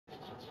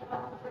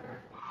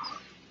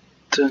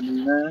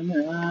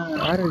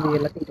யார் இது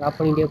எல்லாத்தையும் டிராப்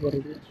பண்ணிட்டே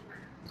போறது?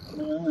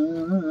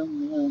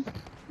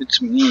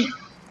 It's me.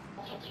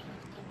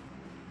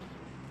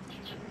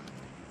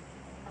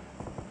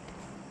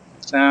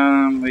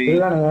 Sam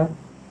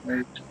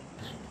wait.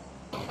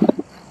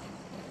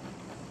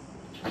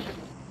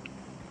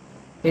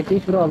 ஏய்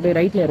தீஷ் ப்ரோ அப்படியே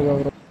ரைட்ல இருங்க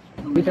ப்ரோ.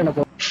 வீட்டாண்ட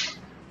போ.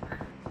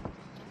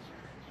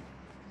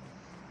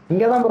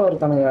 இங்க தான் ப்ரோ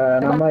இருக்கானுங்க.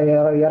 நம்ம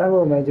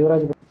இறங்குவோமே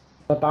ஜீவராஜ்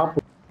டாப்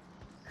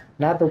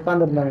நேத்து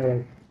உட்கார்ந்து இருந்தாங்க.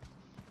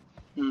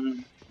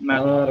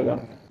 நல்லா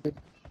இருக்காங்க.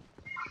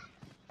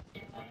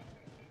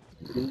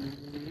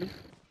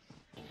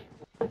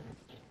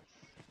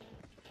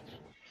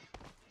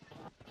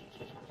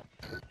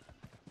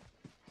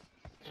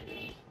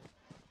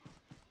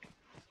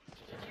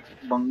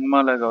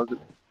 பங்கமால ஆகுது.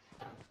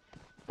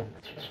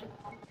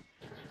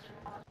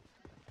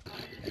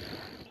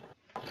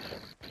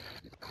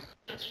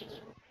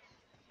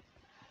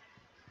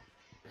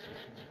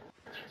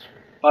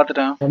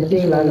 பாத்துட்டேன்.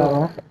 வந்துட்டீங்களா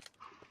எல்லாரும்?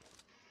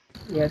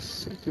 எஸ்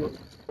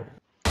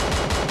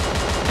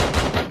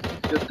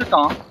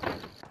செத்துட்டான்.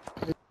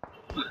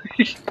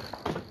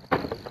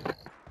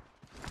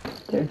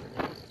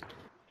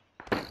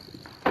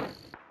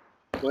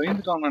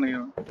 பயந்துட்டான்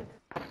நினைக்கிறேன்.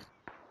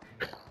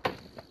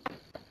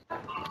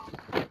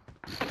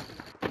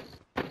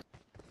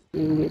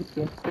 இங்க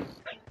இருக்கு.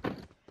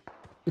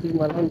 இது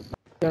மரம்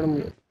தேட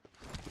முடியும்.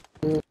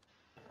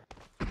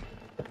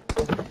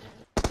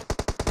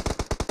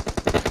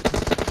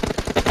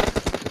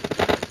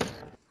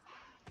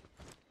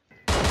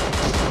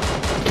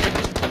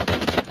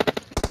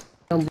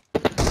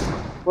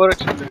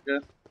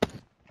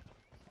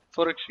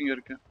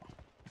 இருக்கு.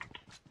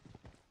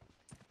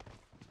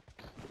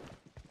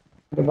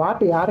 இந்த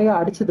பாட்டு யாரையோ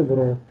அடிச்சது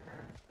ப்ரோ.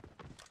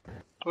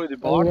 இது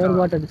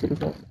பாட்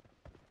அடிச்சிருக்கோம்.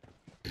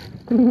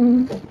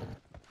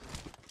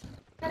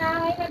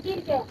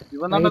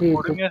 இவன் தான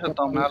கொடுமையா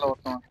செத்தான் மேல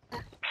ஒருத்தன்.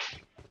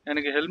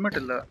 எனக்கு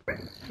ஹெல்மெட் இல்ல.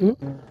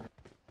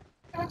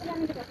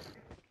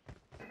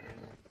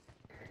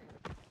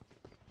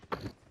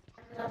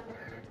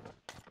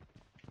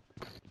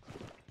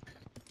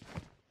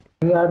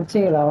 நீங்க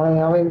அடிச்சீங்களா?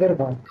 அவன் எங்க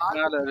இருக்கான்?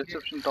 மேல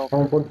ரிசப்ஷன் டாப்.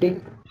 அவன் பொட்டி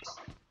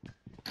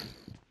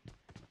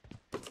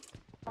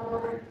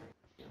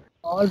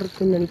ஆல்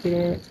இருக்குன்னு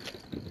நினைக்கிறேன்.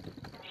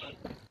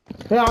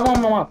 ஆமா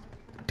ஆமா ஆமா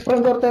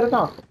இங்க ஒருத்தர்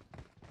இருக்கான்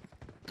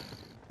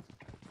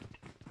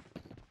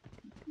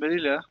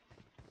வெளியில.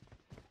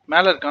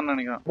 மேல இருக்கான்னு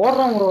நினைக்கிறேன்.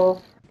 போடுறான் ப்ரோ.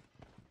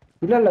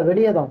 இல்ல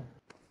வெளியே தான்.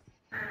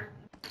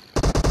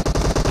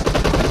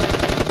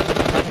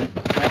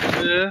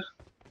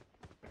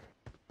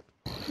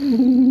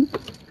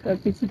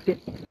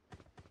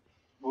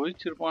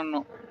 போயிச்சிருப்பான்.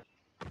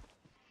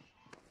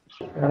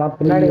 நான்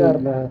பின்னாடி தான்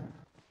இருந்தேன்.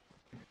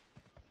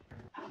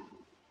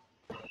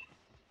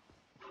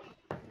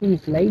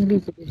 லைட்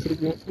டீப்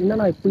வச்சிருக்கேன்.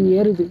 என்னன்னா இப்போ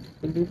ஏறுது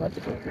எப்படி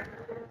பார்த்துட்டு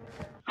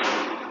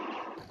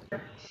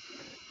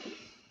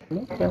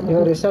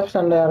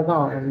ரிசப்ஷன்ல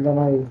இருக்கான் இந்த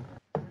மாதிரி.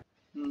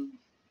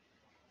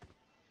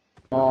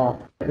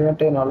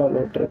 நல்ல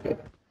லூட் இருக்கு.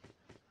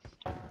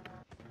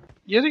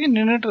 எதுக்கு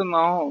நின்னுட்டு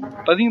இருந்தான்?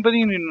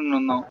 பதுங்கி நின்று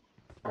இருந்தான்.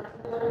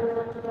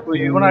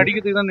 இவனை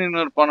அடிக்கிறதுக்கு தான்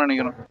நின்று இருப்பான்னு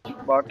நினைக்கிறேன்.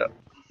 பாட்ட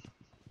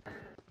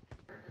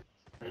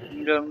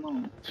இங்க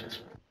இருந்தோம்.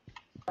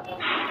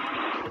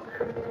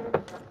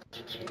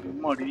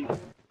 சும்மாடி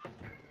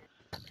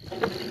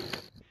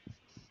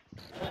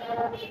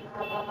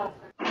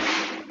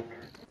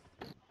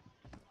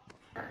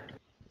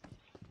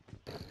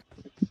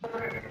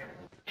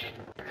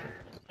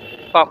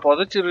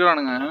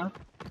புதைச்சிருக்கானுங்க.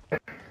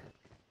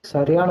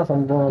 சரியான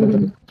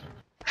சம்பவம்.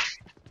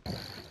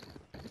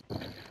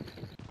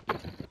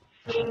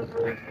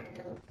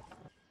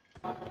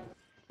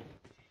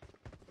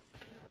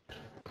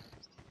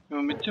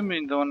 இவன் மிச்சம்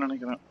மீந்தவன்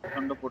நினைக்கிறேன்.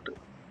 சண்டை போட்டு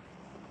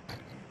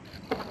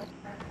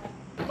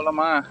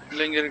போலாமா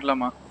இல்ல இங்க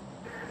இருக்கலாமா?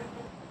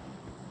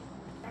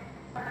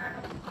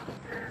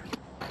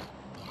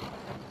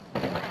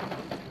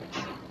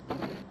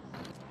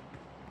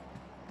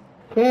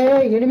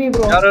 எனிமி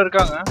ப்ரோ யாரோ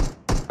இருக்காங்க.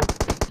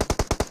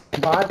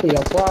 பாத்து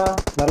அப்பா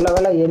நல்ல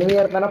வேலை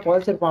எனிமியா இருந்தானா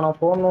போயிச்சிருப்பான். நான்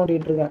போன்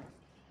நோண்டிட்டு இருக்கேன்.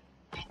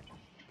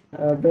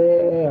 அபே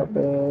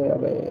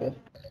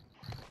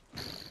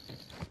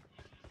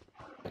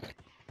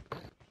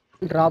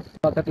டிராப்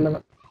பக்கத்துல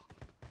தான்.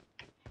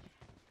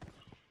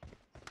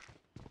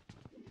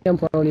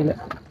 ஏன் பரவாயில்ல.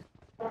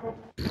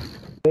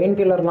 பெயின்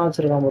கில்லர்லாம்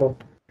வச்சிருக்கான் ப்ரோ.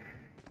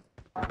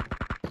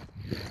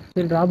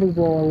 சரி டிராப்புக்கு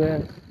போவாங்க.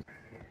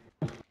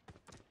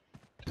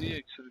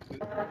 3x இருக்கு.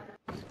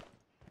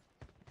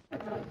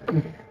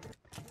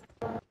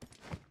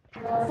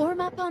 Form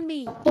up on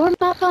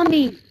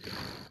me.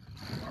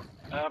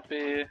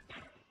 Happy.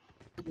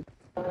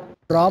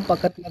 Drop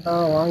பக்கத்துல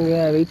தான். வாங்க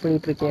வெயிட்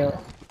பண்ணிட்டு இருக்கேன்.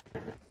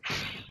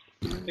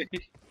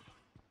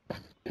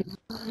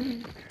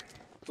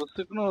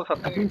 பொசுக்குன்னு ஒரு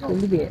சத்தம் கேட்கும்.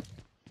 சொல்லுங்க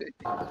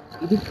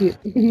இதுக்கு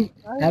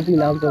happy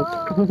log out.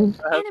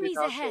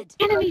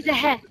 Enemies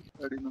ahead.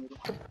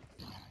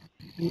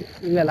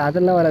 இல்ல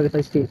அதெல்லாம் வராது.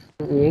 ஃபர்ஸ்ட்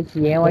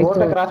ஏன் வாய்ஸ்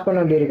ரோட்ட கிராஸ் பண்ண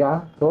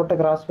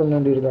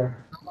வேண்டியிருக்கா?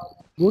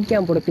 பூட்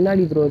கேம்போட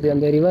பின்னாடி ப்ரோ அது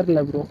அந்த ரிவர்ல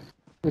ப்ரோ.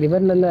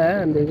 ரிவர்ல இல்ல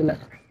அந்த இதுல.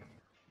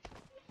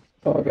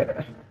 ஓகே.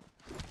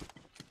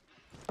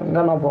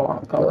 அங்கனா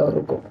போலாம் கவர்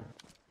இருக்கும்.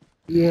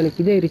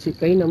 எனக்கு இதே ஆயிடுச்சு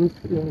கை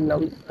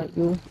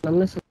ஐயோ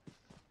நம்ம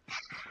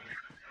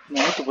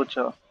மூத்து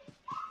போச்சா?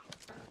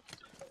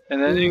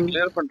 ஏதாவது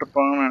கிளியர்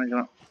பண்ணிருப்பாங்கன்னு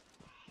நினைக்கிறேன்.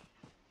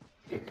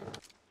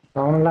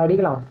 அவனுங்களை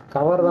அடிக்கலாம்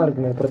கவர் தான்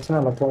இருக்குமே பிரச்சனை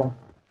இல்லை போலாம்.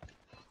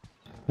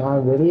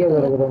 நான் வெளியே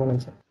வருகிறத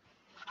நினைச்சேன்.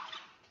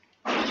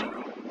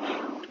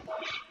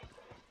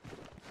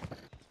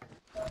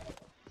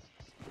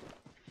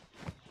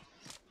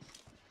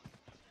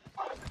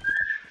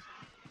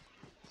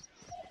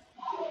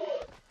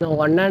 நான்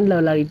ஒன் ஹேண்ட்ல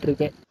விளையாடிட்டு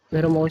இருக்கேன்.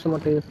 வேற மோசம்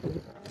மட்டும் யூஸ்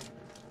பண்ணி.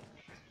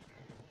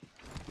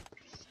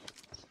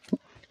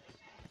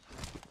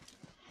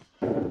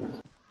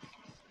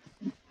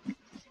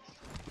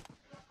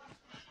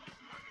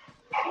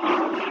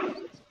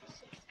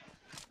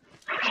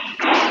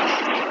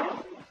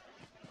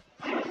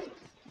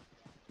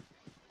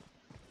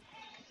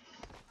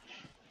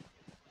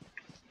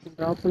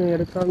 டிராப் பண்ணி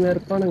எடுக்காம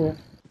இருப்பானுங்க.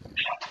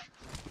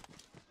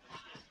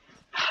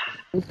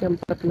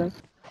 பக்கத்துல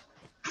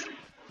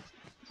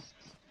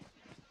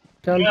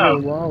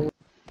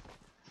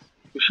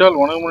விஷால்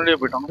உனக்கு முன்னாடியே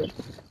போயிட்டான்.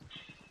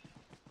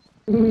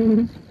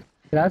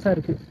 கிராஸா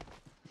இருக்கு.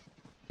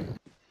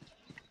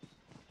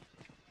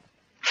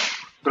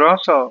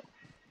 கிராஸா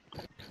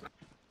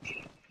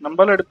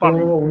நம்பல எடுப்பான்.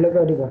 உள்ள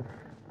போய் அடிப்போம்.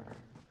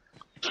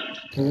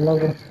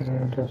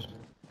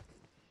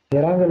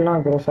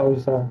 இறங்கலாம் க்ரோஸ்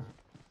ஹவுஸா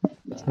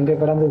இங்க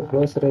கிடந்து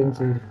க்ளோஸ்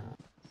ரேஞ்சு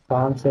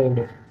ஆன்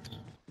சைடு.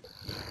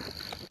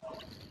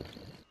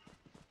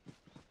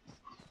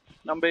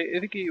 நம்ம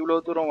எதுக்கு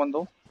இவ்வளவு தூரம்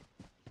வந்தோம்?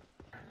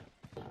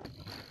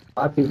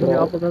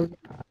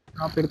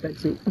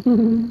 எடுத்தாச்சு.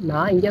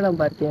 நான் இங்கதான்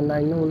பார்த்தேன்.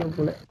 நான் இன்னும் உள்ள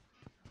போல.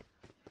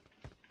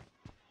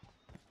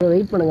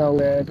 வெயிட் பண்ணுங்க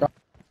அவங்க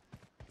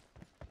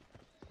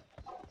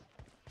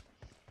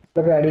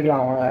போய்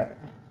அடிக்கலாம் அவங்க.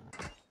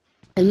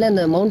 இல்ல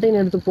இந்த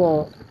மவுண்டைன்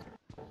எடுத்துப்போம்.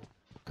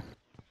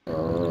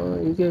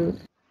 இங்க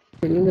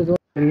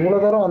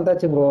இவ்வளவு தூரம்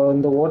வந்தாச்சு ப்ரோ.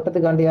 இந்த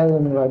ஓட்டத்துக்காண்டியாவது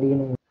உங்களை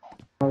அடிக்கணும்.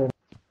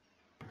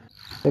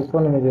 செக்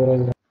பண்ணுங்க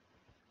ஜோராஜ்.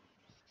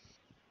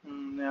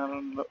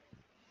 யாரும் இல்ல.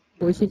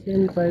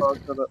 பொசிஷன்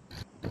ஃபர்ஸ்ட்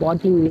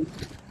வாக்கிங்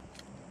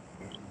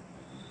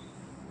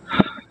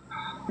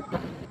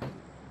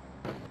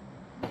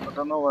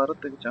அதான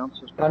வரதுக்கு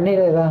சான்ஸ் இருக்கு.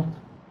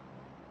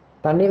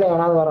 தண்ணியில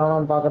எவனாவது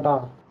வரானான்னு பாக்கட்டா?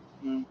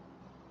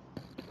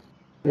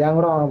 என்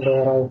கூட வாங்க ப்ரோ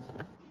யாராவது.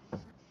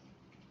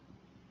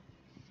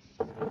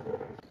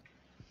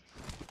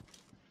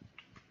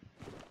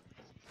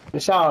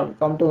 Vishal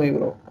come to me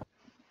bro.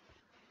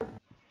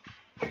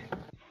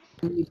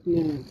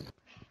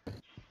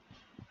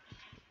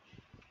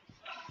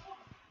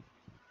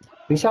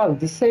 Vishal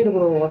this side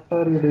bro. What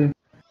are you doing?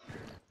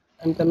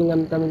 I'm coming.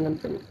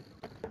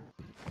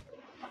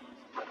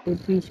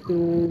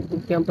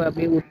 Camp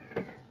அப்படியே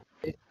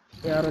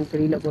யாரும்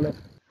தெரியல போல.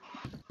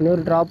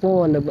 இன்னொரு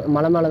டிராப்பும் அந்த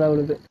மலை மேலதான்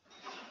விழுது.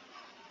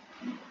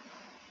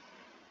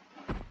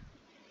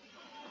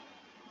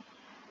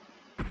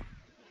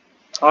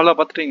 ஆளா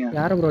பாத்துட்டீங்க?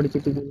 யார ப்ரோ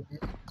அடிச்சிட்டு இருக்கீங்க?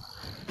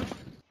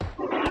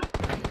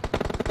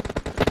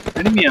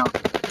 எனிமியா?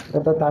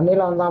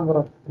 தண்ணியில வந்தான்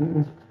ப்ரோ.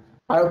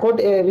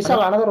 கோட்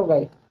விஷால் அனதர்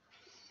காய்.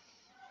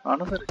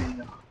 அனதர்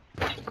இருக்கீங்க.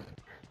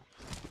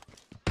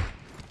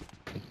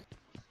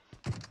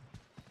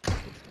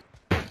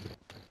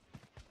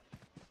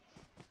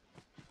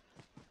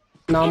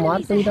 நான்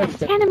மார்க்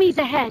பண்ணிட்டேன். Enemies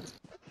ahead.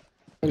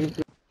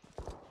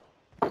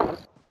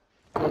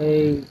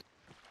 ஏய்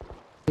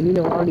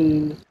வெளியில வாடி.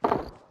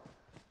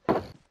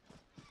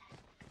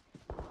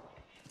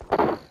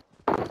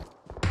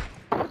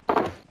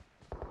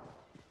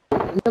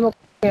 இந்த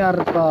பக்கம் யார்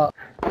இருக்கா?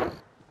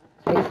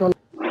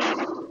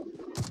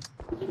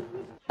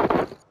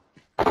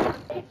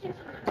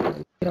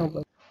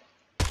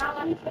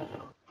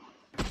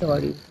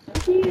 வாடி.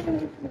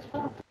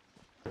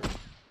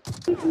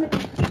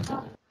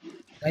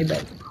 By by.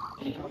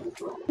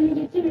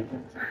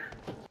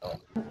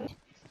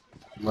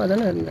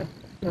 அதானே இருந்தேன்.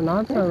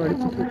 நான் தான்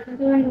அடிச்சுட்டு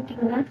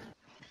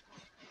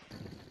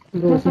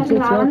ப்ரோ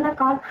 6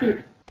 காப்பி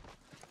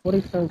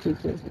 4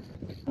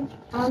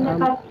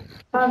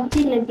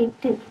 PUBG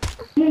கிஃப்ட்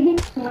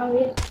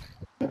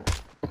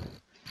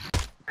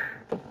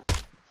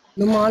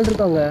நம்ம ஆள்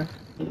இருக்காங்க.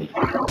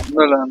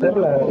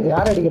 தெரியல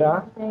யார் அடிக்கிறா?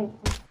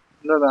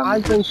 இல்ல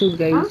ஆல் கேன் ஷூட்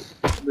கைஸ்.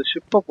 இந்த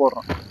ஷிப்பை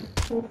போடுறான்.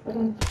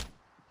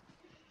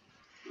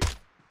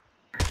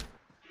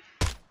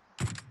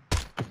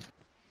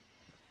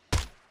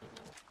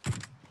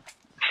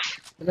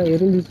 அதான்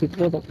எரிஞ்சிச்சு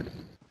போதும்.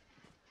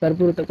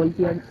 கற்பூரத்தை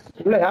கொளுத்தி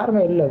இல்ல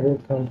யாருமே இல்ல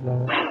பூட் கேம்ப்ல.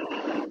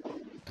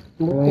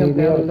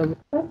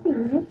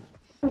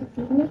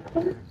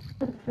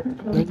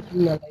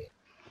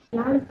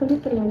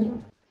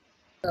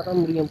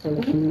 முடியும் போல.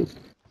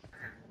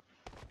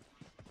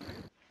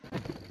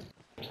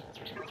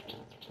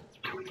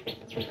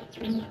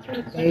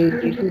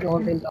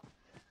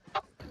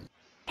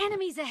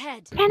 Enemies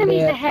ahead.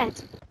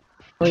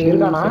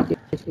 இருக்கானா?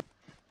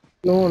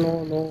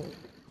 No.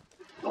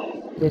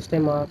 this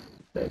time or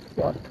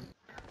what?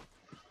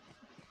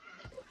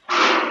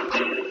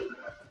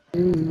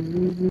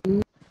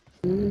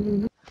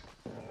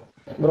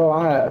 Bro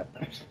வாங்க.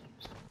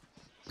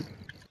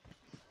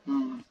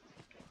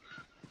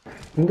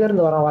 இங்க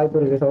இருந்து வர வாய்ப்பு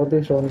இருக்கு. South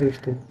east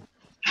 160.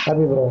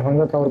 ஹாப்பி ப்ரோ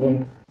அங்க கவர்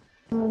பண்ணு.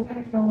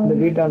 இந்த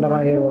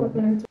வீட்டாண்டெல்லாம் ஏறுவோம்.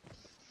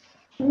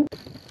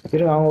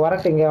 இருங்க அவங்க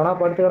வரட்டு. இங்க எவனா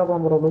படுத்து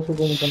கிடப்பான் ப்ரோ. லூசு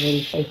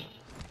பண்ணி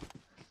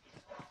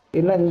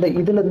இல்ல இந்த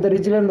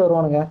ரிட்ஜ்ல இருந்து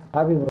வருவானுங்க.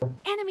 Happy bro.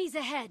 Enemies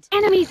ahead!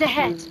 Enemies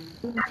ahead!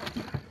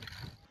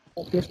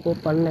 Okay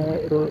scope பண்ணேன்.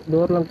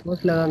 டோர்லாம்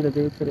க்ளோஸ்ல தான்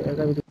இருந்தது. சரி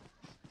அதாவது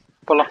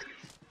போலாம்.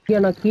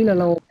 நான் கீழே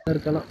எல்லாம் ஓப்பன்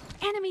இருக்கலாம்.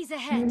 Enemies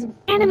ahead!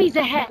 Enemies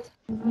ahead!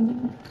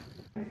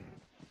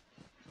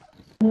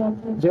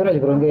 Jeevaraj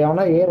bro இங்க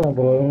எவனா ஏறுவான்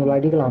ப்ரோ. இவங்களை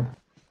அடிக்கலாம்.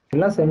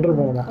 எல்லாம் சென்ட்ரல்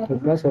போகலாம்.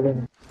 இப்படிலாம்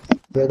சொல்லுங்க.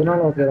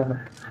 எதுனாலும் ஓகே தானே.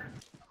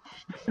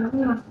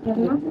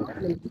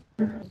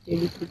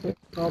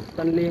 டாப்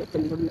கண்ணிலே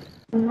தென்படல.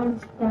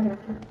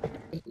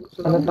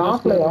 அந்த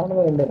டாப்ல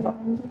எவனுமே இல்லை.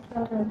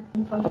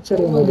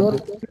 ஆச்சரியம் டோர்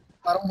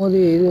வரும்போது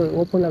இது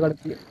ஓப்பன்ல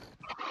கிடக்கு.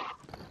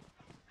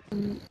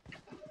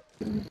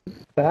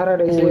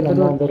 பாரடைஸ்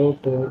நம்ம அந்த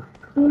ரூட்டு.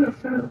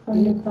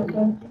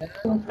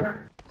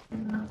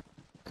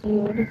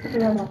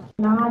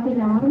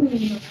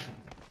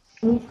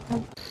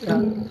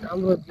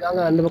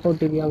 அந்த பக்கம்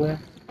விட்டுருக்காங்க.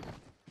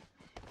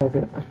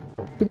 ஓகே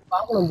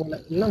பார்க்கணும் போல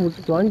எல்லாம்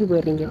விட்டு தொலைஞ்சு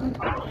போயிடுறீங்க.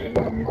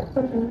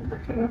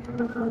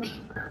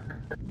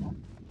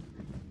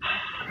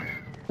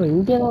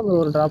 இங்கேதான்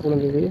ஒரு டிராப்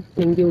விழுந்தது.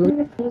 இங்கே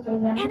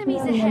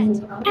Enemies ahead!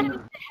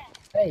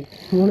 ஏய்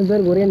 3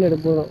 பேர் ஒரே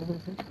நேரம் போதும்.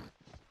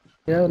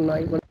 ஏதாவது ஒரு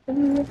நாய்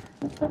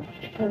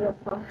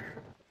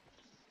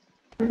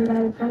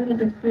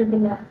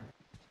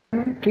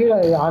கீழே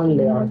ஆள்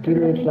இல்லையா?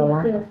 கீழே வீட்டுலமா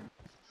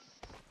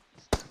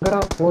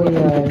போய்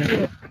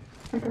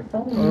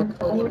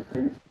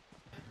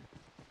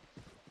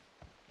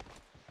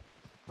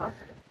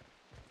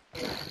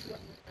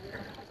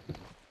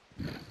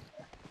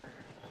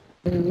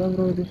என்ன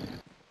ப்ரோ இது?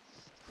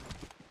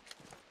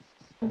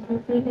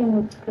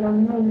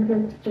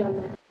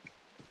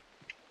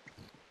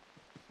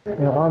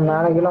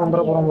 நாளைக்கெல்லாம்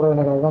வந்துட போறோம் ப்ரோ.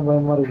 எனக்கு அதுதான்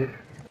பயமா இருக்கு.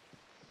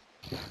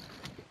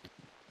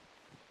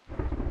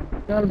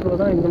 ப்ரோ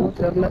தான் இன்னமும்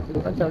தெரியல.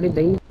 அப்படியே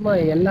தைரியமா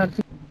எல்லா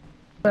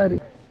இடத்துக்கும்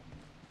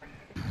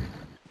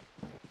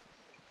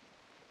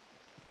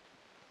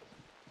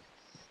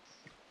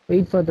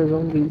வெயிட் ஃபார் தி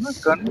zombies.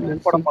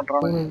 போட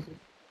பண்றாங்க.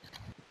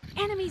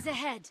 Enemies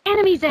ahead!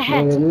 Enemies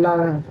ahead!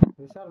 எல்லாமே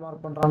விஷால்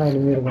மார்க் பண்றானா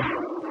இனிமே இருக்கும்.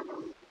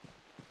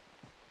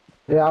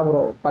 யா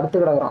ப்ரோ படுத்து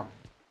கிடக்குறான்.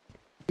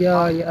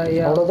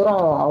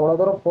 அவ்வளவு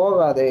தூரம்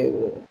போகாது.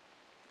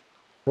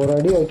 ஒரு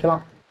அடி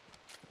வைக்கலாம்.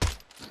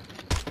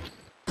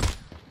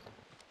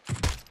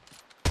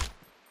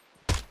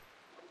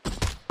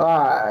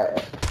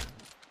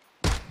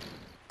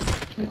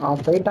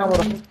 போயிட்டான்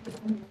ப்ரோ.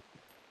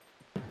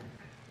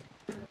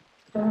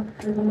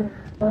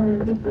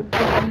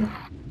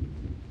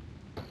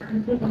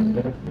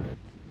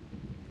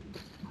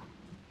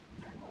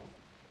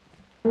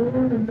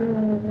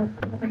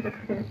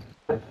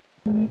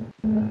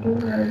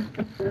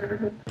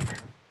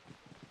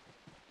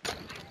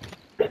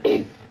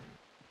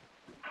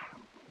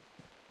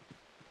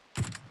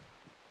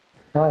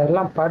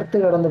 எல்லாம் படுத்து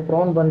கிடந்து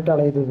ப்ரோன் பண்ணிட்டு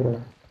அலையுது ப்ரோ.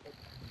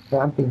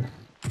 கேம்பிங்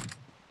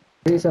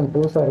சீசன்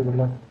புதுசா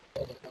இருக்குல்ல.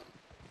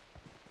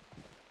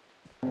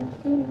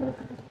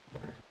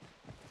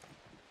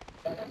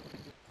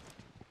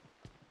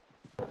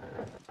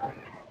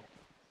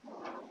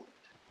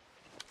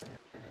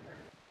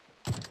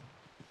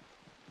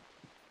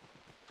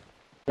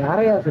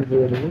 யாரையா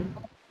சொல்லியாரு?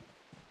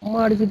 அம்மா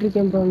அடிச்சிட்டு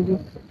இருக்கேன் பாருங்க.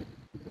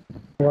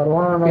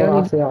 வருவான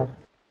ஆசையா?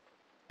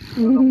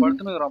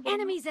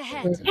 Enemies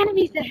ahead!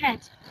 Enemies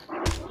ahead!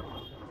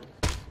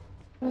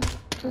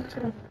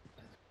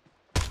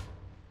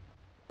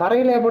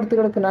 தரையில படுத்து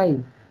கிடக்கு நாய்.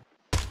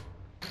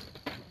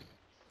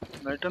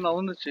 லைட்டா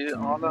நவுந்துச்சு.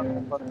 ஆளா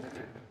பாருங்க.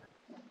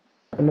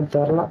 என்ன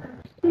தெரியல.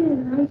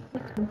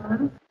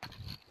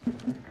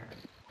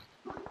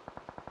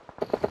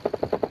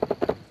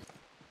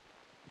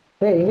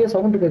 எங்கே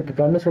சவுண்ட் கேட்கு?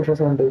 கண்ணு சொல்ற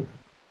சவுண்டு.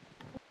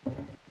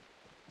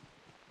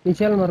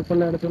 விஷால் மார்க்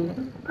பண்ண இடத்துல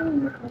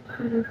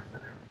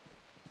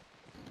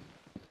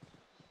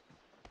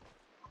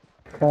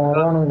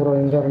வரானு ப்ரோ.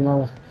 எங்க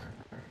இருந்தாலும்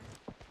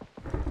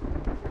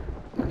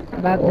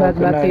பேக்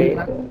பேக்ல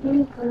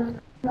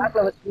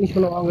வச்சு ஃபினிஷ்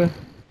பண்ணுவாங்க.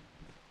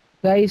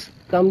 guys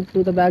come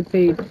to the back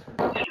side.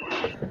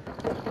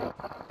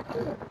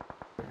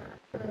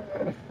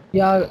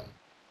 yeah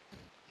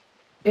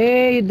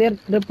hey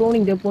they're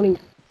pawning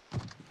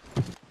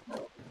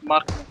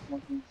mark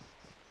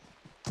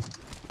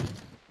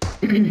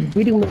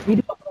வீட்டுக்கு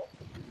பக்கம்.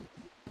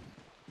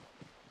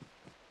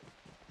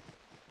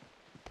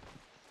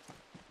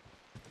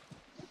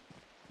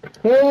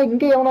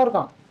 இங்க எவனா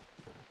இருக்கான்?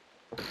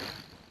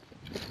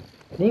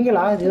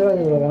 நீங்களா?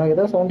 எனக்கு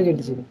ஏதோ சவுண்ட்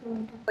கேட்டுச்சு.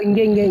 இங்க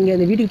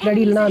இந்த வீட்டுக்கு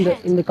பின்னாடி இல்லனா அந்த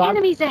இந்த கார்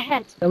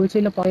டபுள்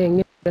சைடுல பாருங்க.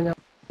 எங்க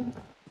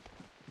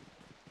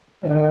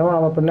எனக்கு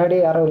நம்ம பின்னாடி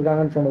யாரோ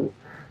இருக்காங்கன்னு சொன்னது.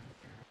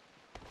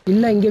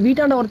 இல்ல இங்க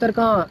வீட்டாண்ட ஒருத்தர்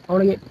இருக்கான்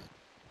அவனுக்கு.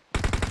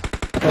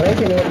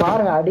 ரைட் நீங்க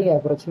பாருங்க அடிங்க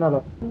பிரச்சனை இல்ல.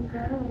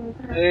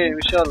 ஏய்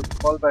விஷால்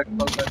கால் பேக்.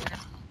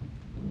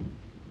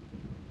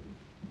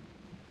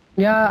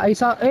 யா ஐ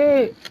சா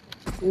ஏய்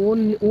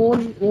own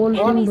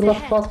Enemies bro.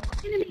 ahead.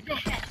 Enemies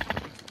ahead.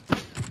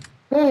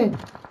 ஏய்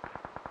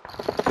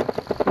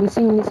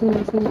மிஸ்ஸிங்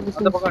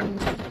அந்த பக்கம்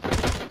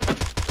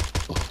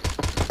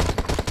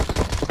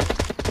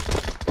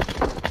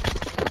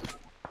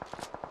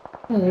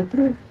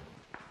எப்படி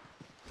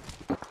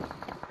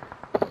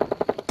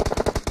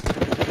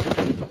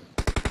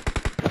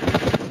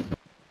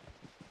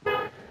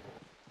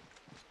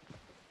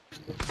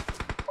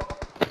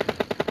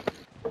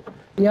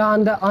யா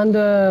அந்த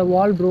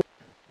வால் bro.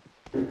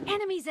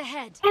 Enemies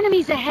ahead.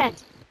 Enemies ahead.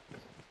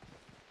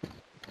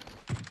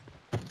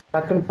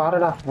 டக்குன்னு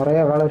பாருடா நிறைய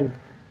வேலை இருக்கு.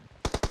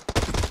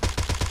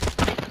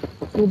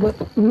 சூப்பர்.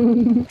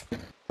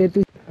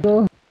 ஏத்து bro.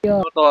 யா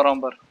இன்னொருத்த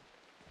வரான் பார்.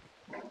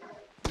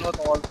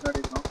 இன்னொருத்த வால்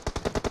பின்னாடி இருக்கான்.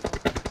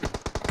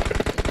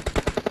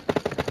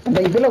 அந்த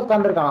இதுல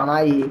உட்கார்ந்துருக்கான்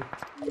நாய்.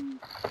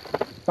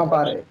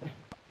 பாரு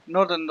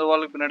இன்னொருத்த இந்த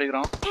வாலுக்கு பின்னாடி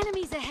இருக்கான்.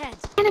 Enemies ahead.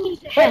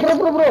 Enemies ahead.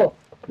 Bro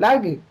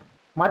lock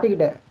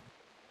மாட்டிக்கிட்டேன்.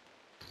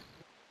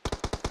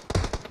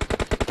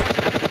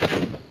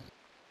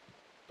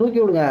 தூக்கி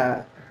விடுங்க.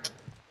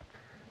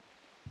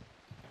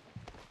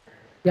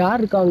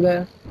 யார் இருக்காங்க?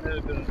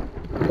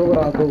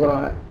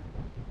 தூக்குறாங்க.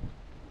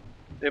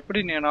 எப்படி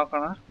நீ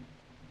நாக்கான?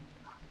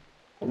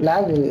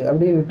 லாக்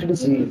அப்படியே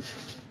விட்டுடுச்சு.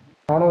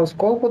 அவனோட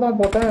ஸ்கோப்பு தான்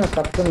போட்டேன்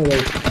டக்குன்னு.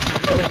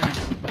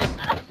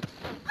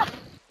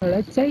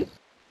 அலச்சை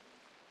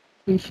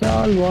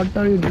Vishal what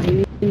are you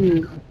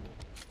doing?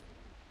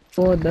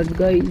 Oh that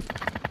guy.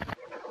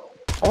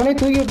 அவனே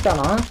தூக்கி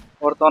விட்டானா?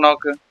 ஒருத்தன்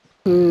நாக்கு.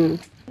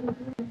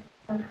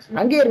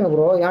 அங்கே இருங்க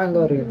ப்ரோ. ஏன் இங்க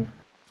வரீங்க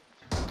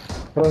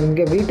ப்ரோ?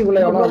 இங்க வீட்டுக்குள்ள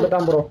எவனோ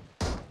வந்துட்டான் ப்ரோ.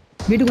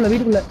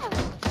 வீட்டுக்குள்ள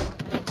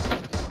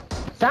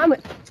சாம்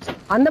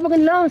அந்த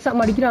பக்கம் எல்லாம்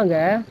சாம் அடிக்கிறாங்க.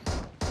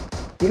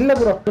 இல்ல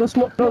ப்ரோ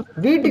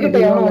வீட்டுக்கிட்ட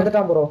எவனோ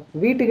வந்துட்டான் ப்ரோ.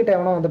 வீட்டுக்கிட்ட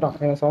எவனோ வந்துட்டான்.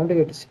 எனக்கு சவுண்ட்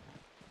கேட்டுச்சு.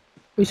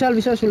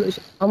 விஷால் சொல்லு.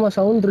 ஆமா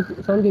சவுண்ட் இருக்கு.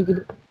 சவுண்ட்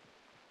கேக்குது.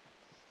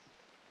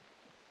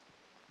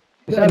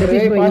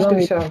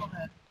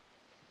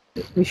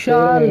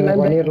 விஷால்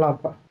பண்ணிடலாம்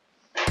அப்பா.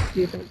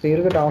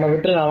 இருக்கட்டும் அவனை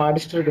விட்டு அவன்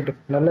அடிச்சுட்டு இருக்கட்டும்.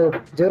 நல்ல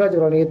ஜெயராஜ்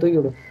ப்ரோ நீங்க தூக்கி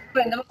விடு.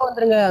 இந்த பக்கம்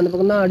வந்துருங்க. அந்த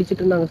பக்கம் தான்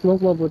அடிச்சிட்டு இருந்தாங்க.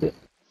 ஸ்மோக் போகுது.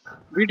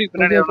 வீட்டுக்கு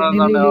பின்னாடி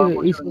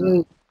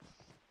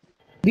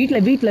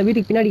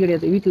வீட்டுக்கு பின்னாடி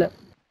கிடையாது. வீட்டுல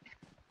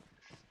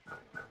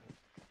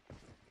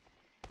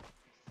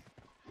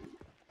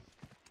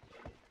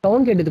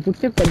சவுண்ட் கேட்டது.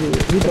 ஃபுட்ஸ்டெப் கேட்டது.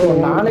 வீட்டுல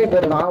 4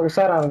 பேர் தான்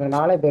உஷாராங்க.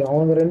 4 பேர்.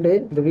 அவங்க 2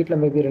 இந்த வீட்டுல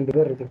மேபி 2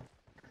 பேர் இருக்கு.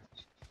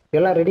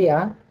 எல்லாம் ரெடியா?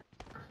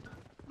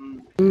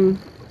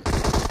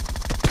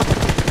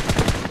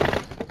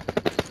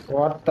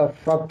 What the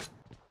fuck?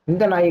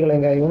 இந்த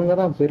நாய்களங்க இவங்க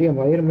தான் பெரிய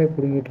மயிரமே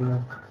புடிங்கிட்டு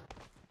இருந்தாங்க.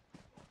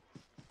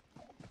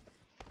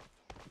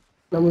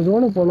 நம்ம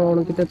ஜோனுக்கு போனோம்.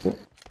 அவனுக்கிட்ட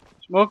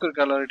ஸ்மோக்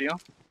இருக்கு எல்லாரையும்.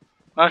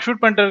 நான்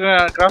ஷூட் பண்ணிட்டு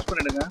இருக்கேன். கிராஸ்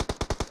பண்ணிடுங்க.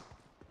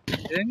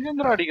 எங்க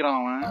இருந்து அடிக்கிறான்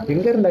அவன்?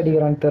 எங்க இருந்து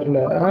அடிக்கிறான்னு தெரியல.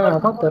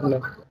 அதான் தெரியல.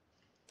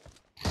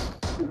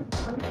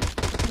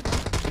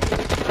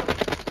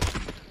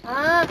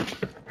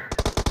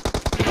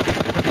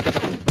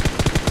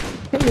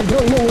 ப்ரோ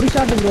இன்னும் ஒரு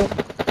shot bro.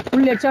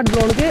 Full head shot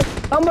bro. உனக்கு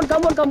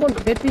காம்பவுண்ட்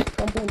டெத் இஸ்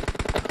காம்பவுண்ட்.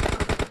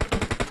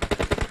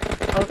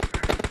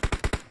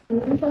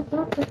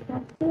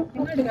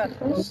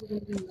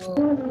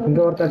 இங்க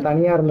ஒருத்தன்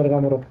தனியா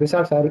இருந்திருக்கான் bro.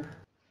 Vishal sorry.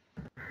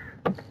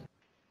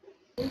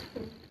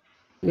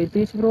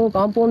 Death bro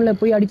காம்பவுண்ட்ல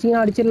போய்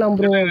அடிச்சீங்கன்னா அடிச்சிடலாம்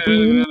ப்ரோ.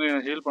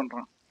 ஹீல்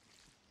பண்றான்.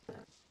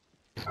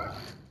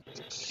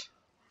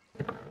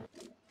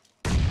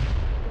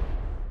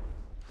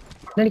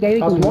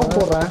 ஸ்மோக்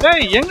போடுறேன்.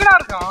 டேய் எங்கடா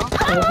இருக்கான்?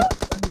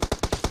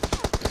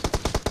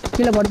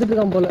 கீழ படுத்துட்டு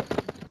இருக்கான் போல.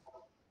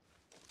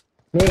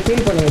 நீங்க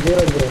ஹீல் பண்ணுங்க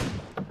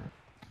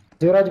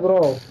ஜீவராஜ் ப்ரோ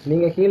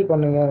நீங்க ஹீல்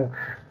பண்ணுங்க.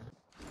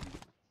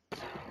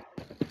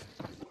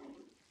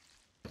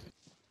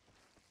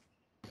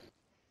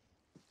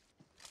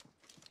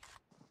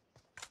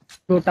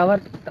 ப்ரோ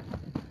டவர்ல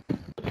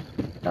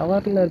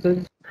இருக்கு.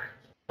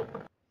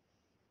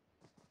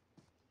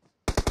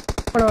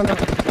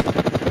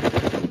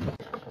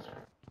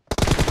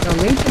 நான்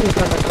வெயிட்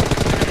பண்ணிட்டேன்.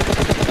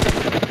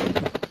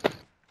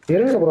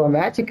 இருங்க ப்ரோ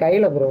மேட்ச்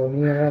கையில ப்ரோ.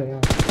 நீங்க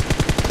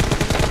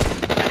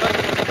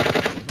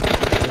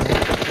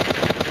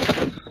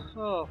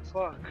Oh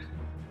fuck.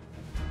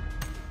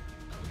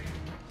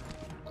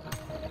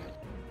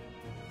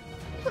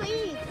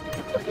 Please,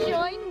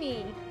 join me.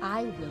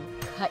 I will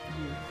cut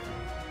you.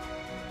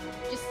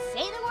 Just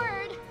say the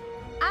word.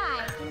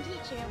 I can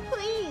teach you.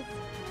 Please,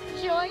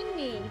 join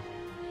me.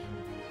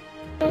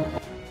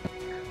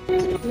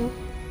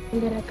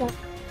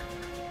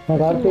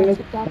 நான்